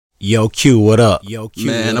Yo, Q, what up? Yo, Q,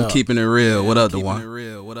 Man, what I'm up? keeping it real. What up, the one?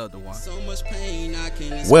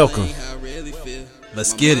 Welcome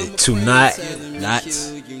Let's get it. to Not Not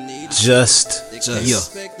Just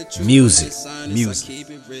just Music, music.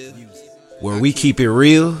 where we keep it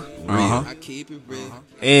real Uh-huh.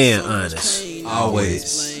 and honest.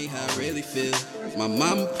 Always. My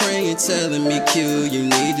mama praying, telling me, Q, you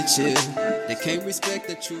need to chill. They can't respect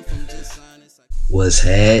the truth, I'm just honest. What's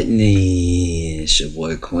happening? It's your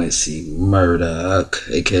boy Quincy Murdoch,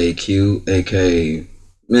 aka Q, aka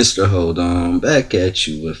Mr. Hold On, back at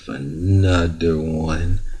you with another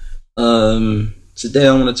one. Today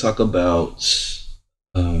I want to talk about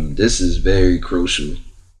this is very crucial.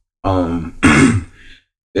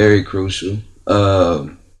 Very crucial. I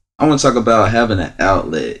want to talk about having an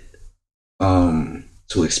outlet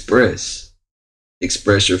to express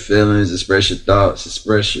your feelings, express your thoughts,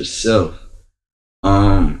 express yourself.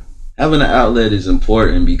 Having an outlet is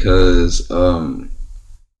important because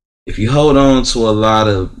if you hold on to a lot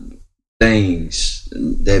of things,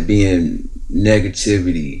 that being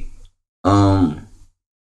negativity, a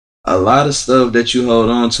lot of stuff that you hold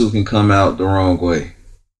on to can come out the wrong way.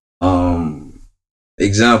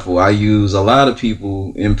 Example, I use a lot of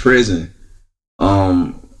people in prison.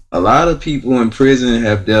 A lot of people in prison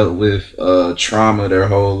have dealt with trauma their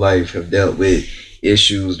whole life, have dealt with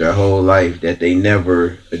issues their whole life that they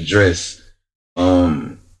never addressed.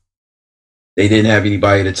 They didn't have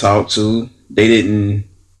anybody to talk to. They didn't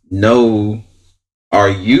know or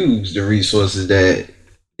use the resources that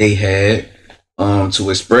they had to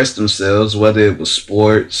express themselves, whether it was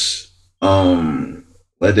sports,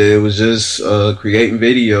 whether it was just creating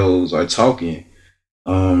videos or talking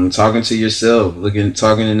to yourself,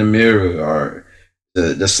 talking in the mirror, or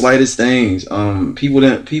the slightest things.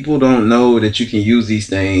 People don't know that you can use these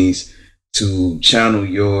things to channel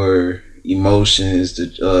your emotions,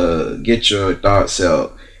 to get your thoughts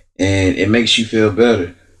out, and it makes you feel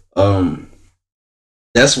better.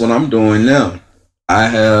 That's what I'm doing now. I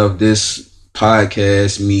have this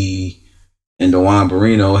podcast, me and Dewan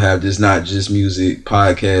Barino have this Not Just Music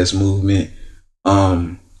podcast movement.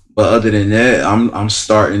 But other than that, I'm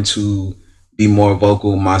starting to be more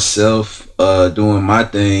vocal myself, doing my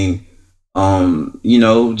thing.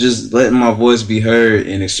 Just letting my voice be heard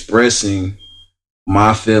and expressing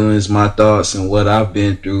my feelings, my thoughts, and what I've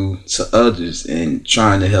been through to others, and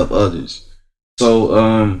trying to help others.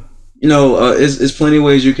 So, it's plenty of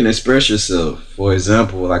ways you can express yourself. For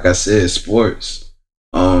example, like I said, sports.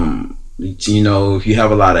 If you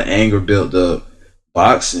have a lot of anger built up,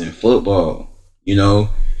 boxing, football,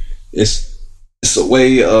 it's a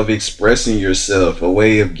way of expressing yourself, a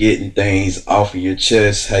way of getting things off of your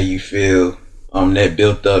chest, how you feel, that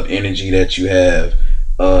built up energy that you have.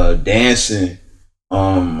 Dancing,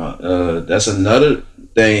 that's another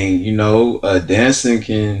thing, dancing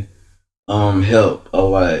can help a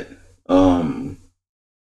lot.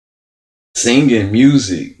 Singing,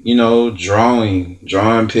 music, drawing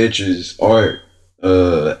pictures, art,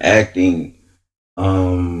 acting,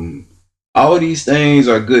 all these things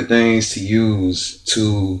are good things to use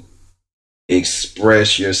to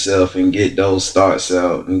express yourself and get those thoughts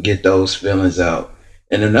out and get those feelings out.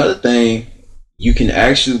 And another thing, you can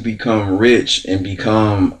actually become rich and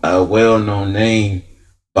become a well-known name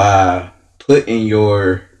by putting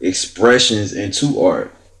your expressions into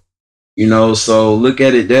art. So look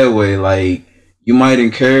at it that way. Like, you might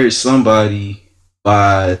encourage somebody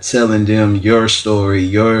by telling them your story,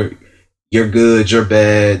 your good, your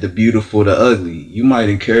bad, the beautiful, the ugly. You might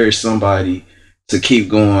encourage somebody to keep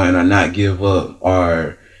going or not give up,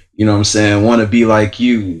 or want to be like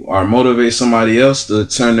you, or motivate somebody else to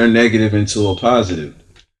turn their negative into a positive.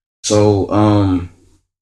 So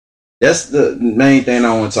that's the main thing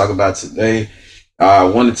I want to talk about today. I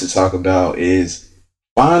wanted to talk about is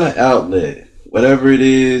find an outlet, whatever it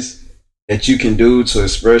is that you can do to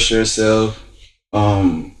express yourself.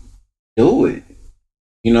 Do it,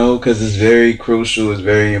 because it's very crucial, it's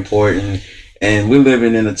very important, and we're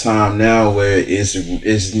living in a time now where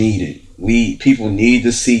it's needed. People need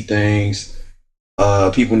to see things,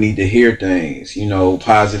 people need to hear things,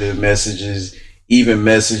 positive messages, even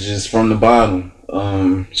messages from the bottom,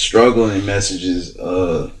 struggling messages,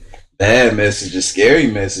 bad messages, scary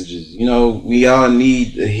messages. We all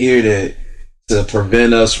need to hear that to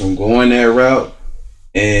prevent us from going that route,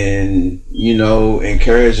 and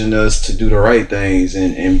encouraging us to do the right things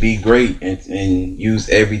and be great, and use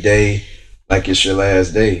every day like it's your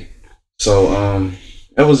last day. So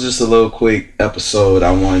that was just a little quick episode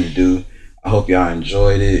I wanted to do. I hope y'all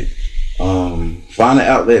enjoyed it. Find an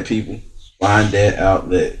outlet, people. Find that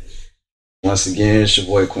outlet. Once again, it's your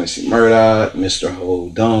boy Quincy Murdoch, Mr.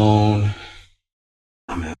 Hold On.